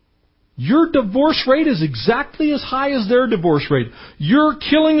 Your divorce rate is exactly as high as their divorce rate. You're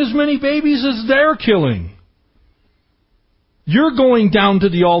killing as many babies as they're killing. You're going down to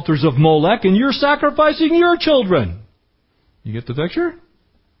the altars of Molech and you're sacrificing your children. You get the picture?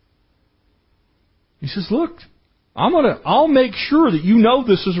 He says, look, I'll make sure that you know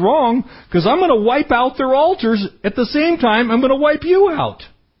this is wrong, because I'm going to wipe out their altars. At the same time, I'm going to wipe you out.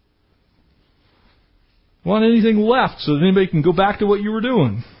 Want anything left so that anybody can go back to what you were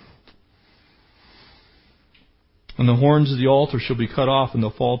doing? And the horns of the altar shall be cut off and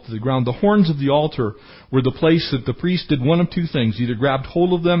they'll fall to the ground. The horns of the altar were the place that the priest did one of two things. Either grabbed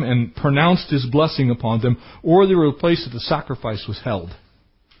hold of them and pronounced his blessing upon them, or they were a place that the sacrifice was held.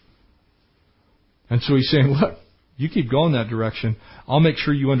 And so he's saying, look, you keep going that direction, I'll make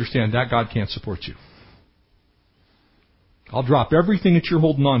sure you understand that God can't support you. I'll drop everything that you're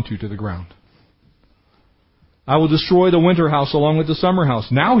holding on to the ground. I will destroy the winter house along with the summer house.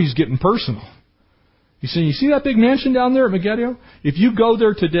 Now he's getting personal. He's saying, you see that big mansion down there at Megiddo? If you go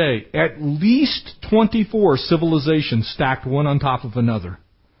there today, at least 24 civilizations stacked one on top of another.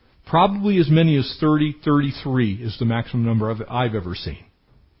 Probably as many as 33 is the maximum number I've ever seen.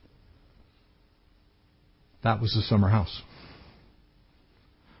 That was the summer house.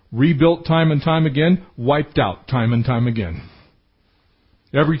 Rebuilt time and time again, wiped out time and time again.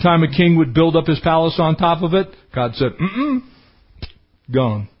 Every time a king would build up his palace on top of it, God said,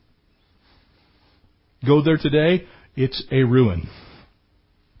 gone. Go there today, it's a ruin.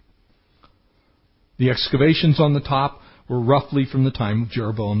 The excavations on the top were roughly from the time of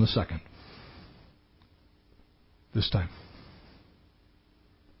Jeroboam II. This time.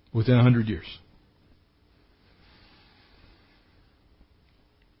 Within 100 years.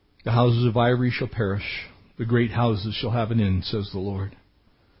 The houses of ivory shall perish. The great houses shall have an end, says the Lord.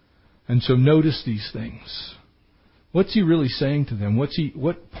 And so notice these things. What's he really saying to them? What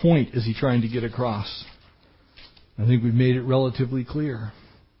point is he trying to get across? I think we've made it relatively clear.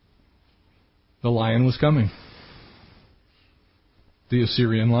 The lion was coming. The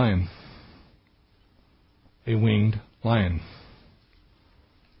Assyrian lion. A winged lion.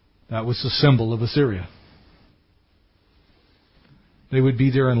 That was the symbol of Assyria. They would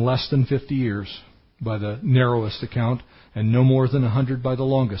be there in less than 50 years by the narrowest account, and no more than 100 by the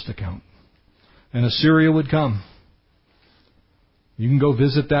longest account. And Assyria would come. You can go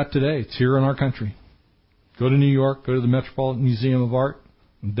visit that today. It's here in our country. Go to New York, go to the Metropolitan Museum of Art,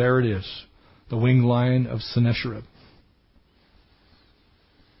 and there it is. The winged lion of Sennacherib.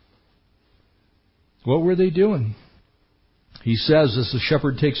 What were they doing? He says, as the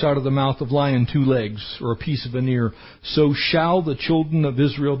shepherd takes out of the mouth of lion 2 legs, or a piece of an ear, so shall the children of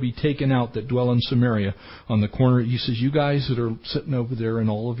Israel be taken out that dwell in Samaria. On the corner, he says, you guys that are sitting over there in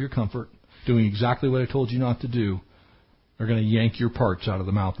all of your comfort, doing exactly what I told you not to do, are going to yank your parts out of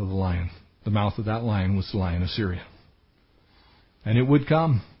the mouth of the lion. The mouth of that lion was the lion of Syria. And it would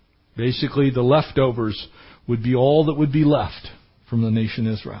come. Basically, the leftovers would be all that would be left from the nation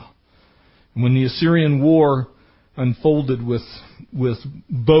Israel. And when the Assyrian war unfolded with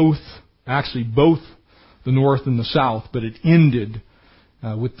both the north and the south, but it ended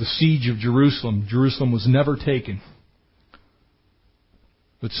with the siege of Jerusalem. Jerusalem was never taken.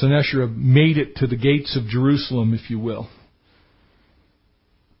 But Sennacherib made it to the gates of Jerusalem, if you will.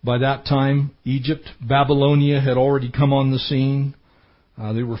 By that time, Egypt, Babylonia had already come on the scene.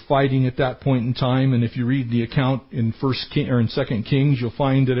 They were fighting at that point in time, and if you read the account in 2 Kings, you'll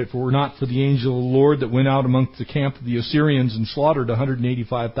find that if it were not for the angel of the Lord that went out amongst the camp of the Assyrians and slaughtered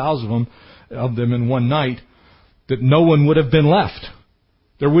 185,000 of them in one night, that no one would have been left.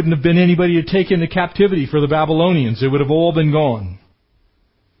 There wouldn't have been anybody to take into captivity for the Babylonians. They would have all been gone.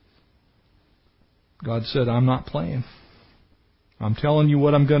 God said, I'm not playing. I'm telling you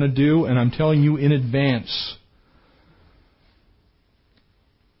what I'm going to do, and I'm telling you in advance.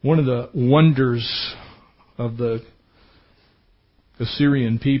 One of the wonders of the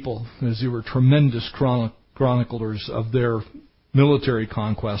Assyrian people is they were tremendous chroniclers of their military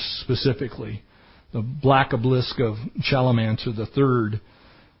conquests, specifically. The Black Obelisk of Chalamanser III,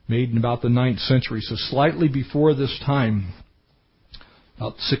 made in about the 9th century, so slightly before this time,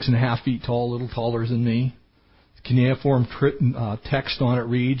 about 6.5 feet tall, a little taller than me. Cuneiform text on it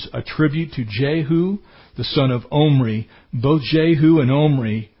reads, a tribute to Jehu, the son of Omri. Both Jehu and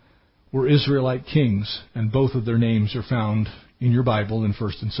Omri were Israelite kings, and both of their names are found in your Bible in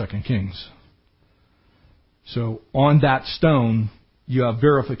 1 and 2 Kings. So on that stone, you have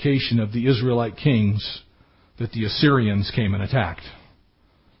verification of the Israelite kings that the Assyrians came and attacked.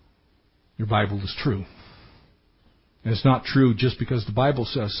 Your Bible is true. And it's not true just because the Bible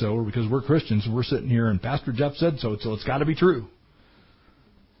says so, or because we're Christians and we're sitting here and Pastor Jeff said so it's got to be true.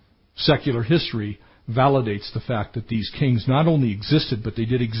 Secular history validates the fact that these kings not only existed, but they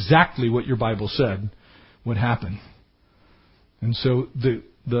did exactly what your Bible said would happen. And so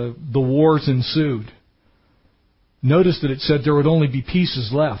the wars ensued. Notice that it said there would only be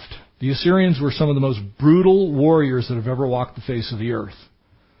pieces left. The Assyrians were some of the most brutal warriors that have ever walked the face of the earth.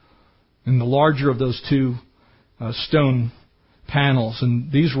 And the larger of those two stone panels,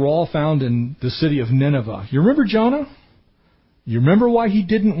 and these were all found in the city of Nineveh. You remember Jonah? You remember why he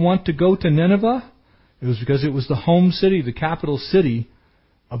didn't want to go to Nineveh? It was because it was the home city, the capital city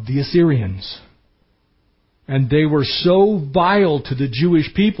of the Assyrians. And they were so vile to the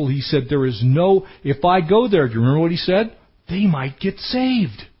Jewish people, he said, if I go there, do you remember what he said? They might get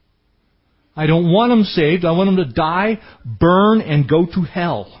saved. I don't want them saved. I want them to die, burn, and go to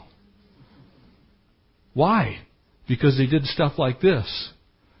hell. Why? Because they did stuff like this.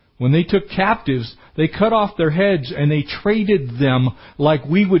 When they took captives, they cut off their heads and they traded them like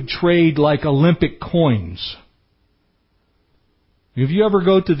we would trade like Olympic coins. If you ever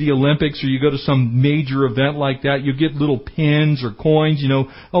go to the Olympics or you go to some major event like that, you get little pins or coins,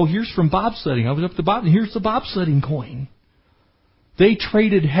 oh, here's from bobsledding. I was up to and here's the bobsledding coin. They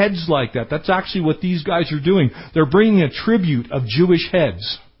traded heads like that. That's actually what these guys are doing. They're bringing a tribute of Jewish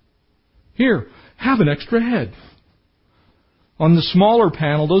heads. Here, have an extra head. On the smaller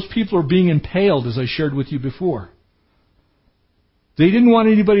panel, those people are being impaled, as I shared with you before. They didn't want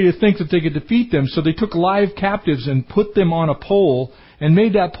anybody to think that they could defeat them, so they took live captives and put them on a pole and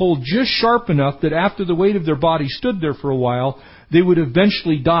made that pole just sharp enough that after the weight of their body stood there for a while, they would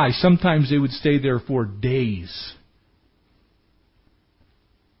eventually die. Sometimes they would stay there for days.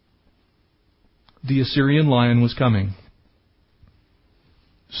 The Assyrian lion was coming.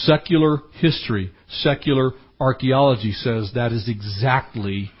 Secular history, secular archaeology says that is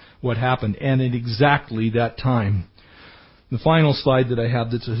exactly what happened, and at exactly that time. The final slide that I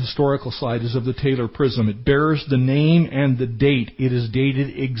have that's a historical slide is of the Taylor Prism. It bears the name and the date. It is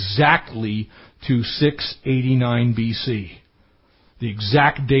dated exactly to 689 BC. The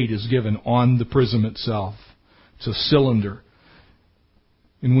exact date is given on the prism itself. It's a cylinder.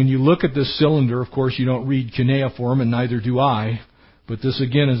 And when you look at this cylinder, of course, you don't read cuneiform, and neither do I. But this,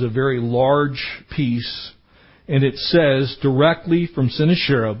 again, is a very large piece. And it says directly from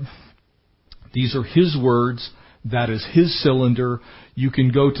Sennacherib, these are his words, that is his cylinder. You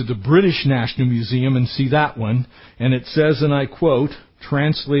can go to the British National Museum and see that one. And it says, and I quote,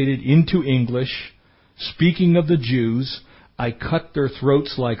 translated into English, speaking of the Jews, I cut their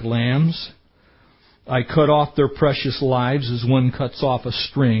throats like lambs. I cut off their precious lives as one cuts off a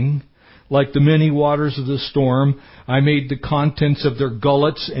string. Like the many waters of the storm, I made the contents of their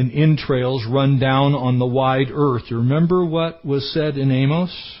gullets and entrails run down on the wide earth. You remember what was said in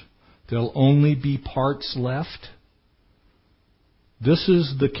Amos? There'll only be parts left. This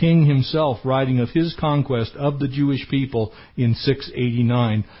is the king himself writing of his conquest of the Jewish people in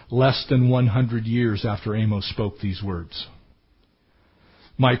 689, less than 100 years after Amos spoke these words.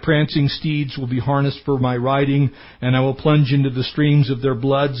 My prancing steeds will be harnessed for my riding, and I will plunge into the streams of their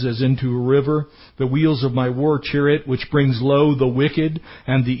bloods as into a river. The wheels of my war chariot, which brings low the wicked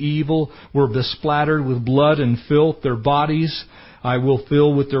and the evil, were besplattered with blood and filth. Their bodies I will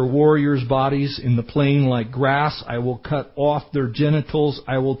fill with their warriors' bodies in the plain like grass. I will cut off their genitals.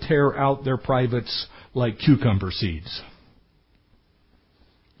 I will tear out their privates like cucumber seeds.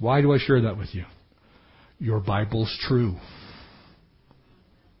 Why do I share that with you? Your Bible's true.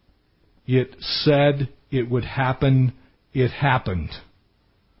 It said it would happen. It happened.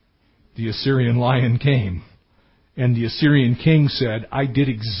 The Assyrian lion came. And the Assyrian king said, I did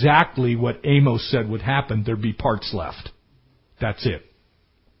exactly what Amos said would happen. There'd be parts left. That's it.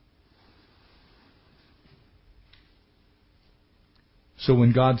 So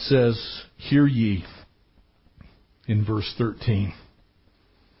when God says, hear ye, in verse 13,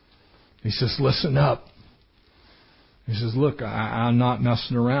 he says, listen up. He says, look, I'm not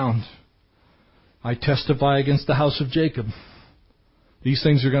messing around. I testify against the house of Jacob. These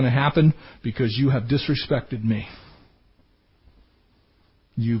things are going to happen because you have disrespected me.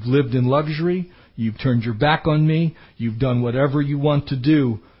 You've lived in luxury. You've turned your back on me. You've done whatever you want to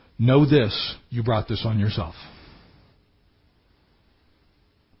do. Know this, you brought this on yourself.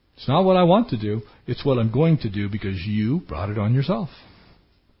 It's not what I want to do. It's what I'm going to do because you brought it on yourself.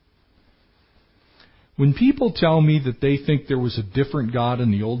 When people tell me that they think there was a different God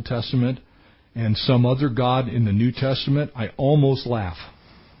in the Old Testament and some other God in the New Testament, I almost laugh.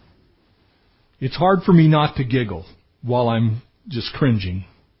 It's hard for me not to giggle while I'm just cringing.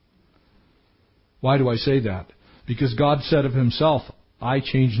 Why do I say that? Because God said of himself, I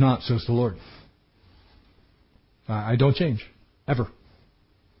change not, says the Lord. I don't change, ever.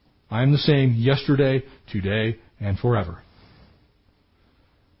 I am the same yesterday, today, and forever.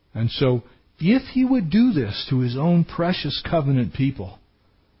 And so if He would do this to His own precious covenant people,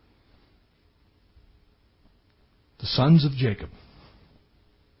 the sons of Jacob,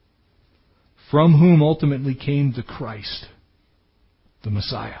 from whom ultimately came the Christ, the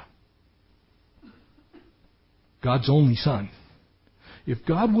Messiah, God's only Son. If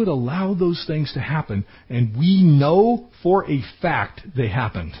God would allow those things to happen, and we know for a fact they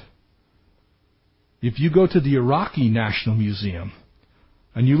happened. If you go to the Iraqi National Museum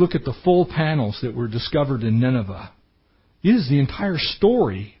and you look at the full panels that were discovered in Nineveh, it is the entire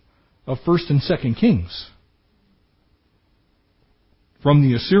story of 1st and 2nd Kings from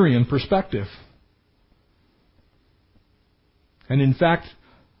the Assyrian perspective. And in fact,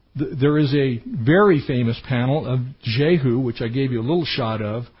 there is a very famous panel of Jehu, which I gave you a little shot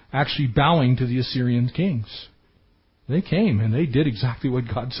of, actually bowing to the Assyrian kings. They came and they did exactly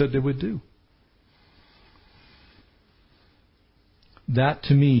what God said they would do. That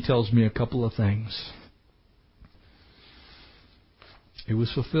to me tells me a couple of things. It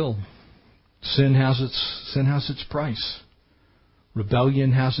was fulfilled. Sin has its price.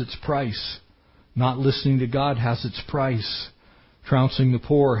 Rebellion has its price. Not listening to God has its price. Trouncing the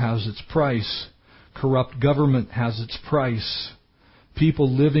poor has its price. Corrupt government has its price. People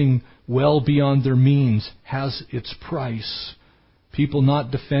living well beyond their means has its price. People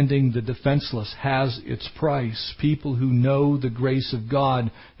not defending the defenseless has its price. People who know the grace of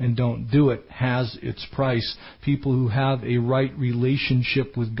God and don't do it has its price. People who have a right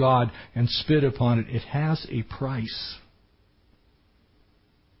relationship with God and spit upon it, it has a price.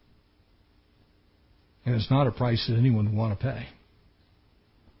 And it's not a price that anyone would want to pay.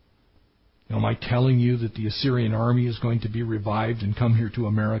 Am I telling you that the Assyrian army is going to be revived and come here to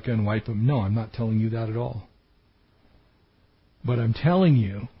America and wipe them? No, I'm not telling you that at all. But I'm telling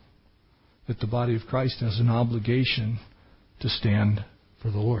you that the body of Christ has an obligation to stand for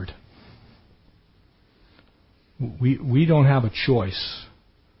the Lord. We don't have a choice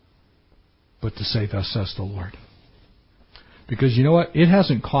but to say, thus says the Lord. Because you know what? It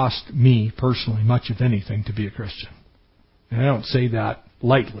hasn't cost me personally much of anything to be a Christian. And I don't say that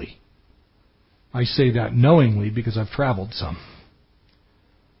lightly. I say that knowingly because I've traveled some.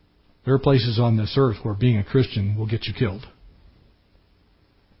 There are places on this earth where being a Christian will get you killed.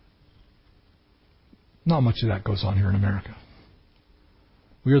 Not much of that goes on here in America.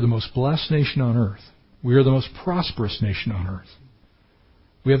 We are the most blessed nation on earth. We are the most prosperous nation on earth.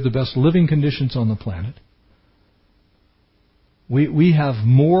 We have the best living conditions on the planet. We have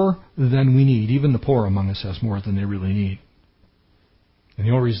more than we need. Even the poor among us has more than they really need. And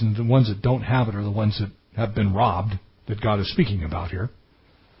the only reason the ones that don't have it are the ones that have been robbed, that God is speaking about here.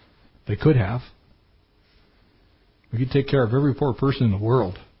 They could have. We could take care of every poor person in the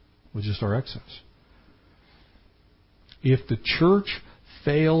world with just our excess. If the church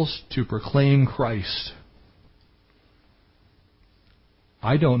fails to proclaim Christ,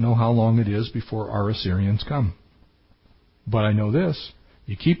 I don't know how long it is before our Assyrians come. But I know this.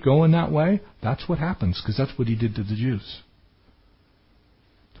 You keep going that way, that's what happens, because that's what He did to the Jews.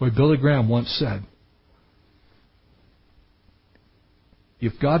 That's why Billy Graham once said,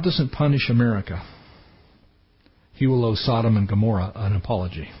 if God doesn't punish America, He will owe Sodom and Gomorrah an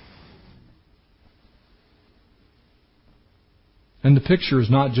apology. And the picture is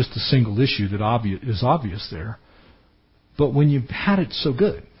not just a single issue that is obvious there, but when you've had it so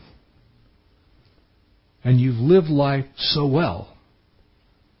good, and you've lived life so well,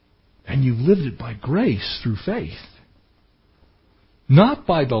 and you've lived it by grace through faith, not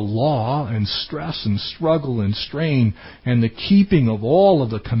by the law and stress and struggle and strain and the keeping of all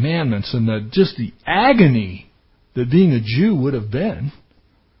of the commandments and just the agony that being a Jew would have been.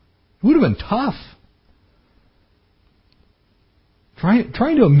 It would have been tough.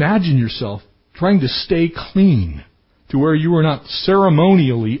 Trying to imagine yourself trying to stay clean to where you were not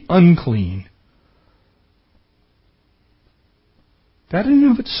ceremonially unclean. That in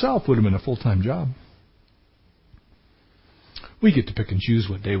and of itself would have been a full-time job. We get to pick and choose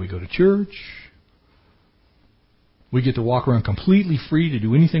what day we go to church. We get to walk around completely free to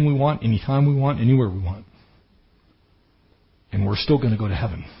do anything we want, anytime we want, anywhere we want. And we're still going to go to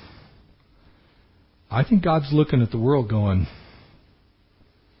heaven. I think God's looking at the world going,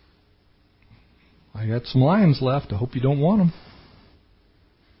 I got some lions left. I hope you don't want them.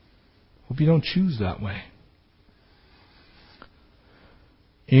 Hope you don't choose that way.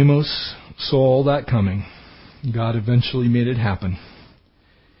 Amos saw all that coming. God eventually made it happen.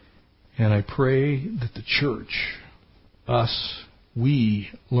 And I pray that the church, we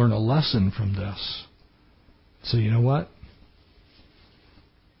learn a lesson from this. So you know what?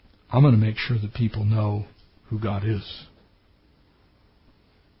 I'm going to make sure that people know who God is.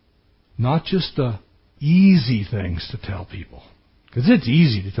 Not just the easy things to tell people. Because it's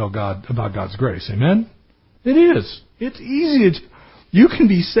easy to tell God about God's grace. Amen? It is. It's easy. You can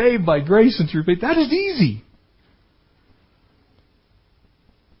be saved by grace and through faith. That is easy.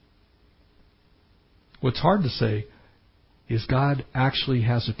 What's hard to say is God actually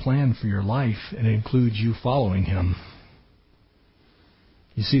has a plan for your life, and it includes you following Him.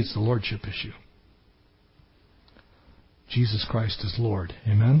 You see, it's the lordship issue. Jesus Christ is Lord.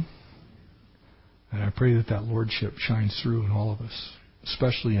 Amen? And I pray that that lordship shines through in all of us,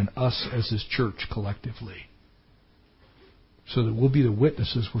 especially in us as His church collectively, so that we'll be the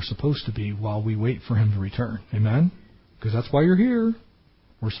witnesses we're supposed to be while we wait for Him to return. Amen? Because that's why you're here.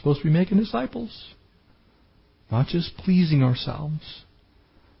 We're supposed to be making disciples, not just pleasing ourselves.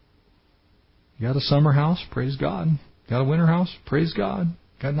 You got a summer house? Praise God. Got a winter house? Praise God.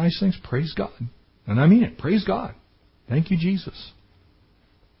 Got nice things? Praise God. And I mean it. Praise God. Thank you, Jesus.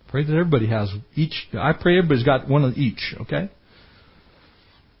 Pray that everybody has each. I pray everybody's got one of each, okay?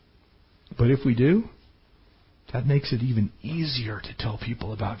 But if we do, that makes it even easier to tell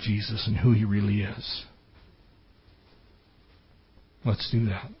people about Jesus and who He really is. Let's do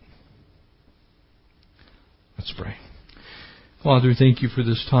that. Let's pray. Father, thank You for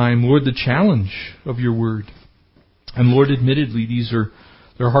this time. Lord, the challenge of Your Word. And Lord, admittedly,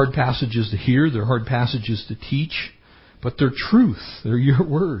 they're hard passages to hear. They're hard passages to teach. But they're truth. They're Your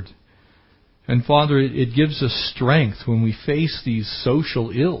Word. And Father, it gives us strength when we face these social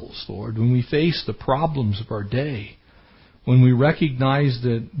ills, Lord, when we face the problems of our day, when we recognize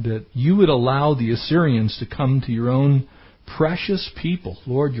that You would allow the Assyrians to come to Your own precious people,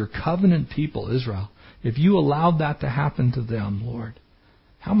 Lord, Your covenant people, Israel. If You allowed that to happen to them, Lord,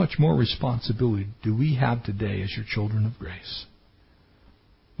 how much more responsibility do we have today as Your children of grace?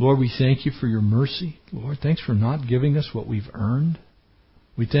 Lord, we thank You for Your mercy. Lord, thanks for not giving us what we've earned.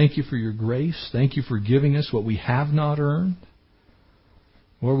 We thank You for Your grace. Thank You for giving us what we have not earned.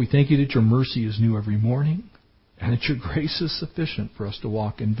 Lord, we thank You that Your mercy is new every morning and that Your grace is sufficient for us to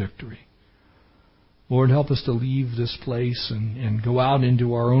walk in victory. Lord, help us to leave this place and go out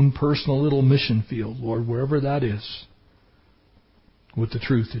into our own personal little mission field, Lord, wherever that is, with the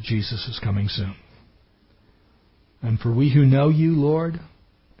truth that Jesus is coming soon. And for we who know You, Lord,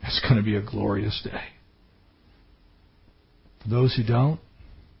 it's going to be a glorious day. For those who don't,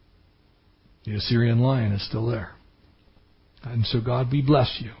 the Assyrian lion is still there. And so, God, we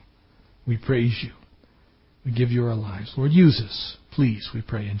bless You. We praise You. We give You our lives. Lord, use us, please, we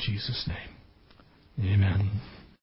pray in Jesus' name. Amen.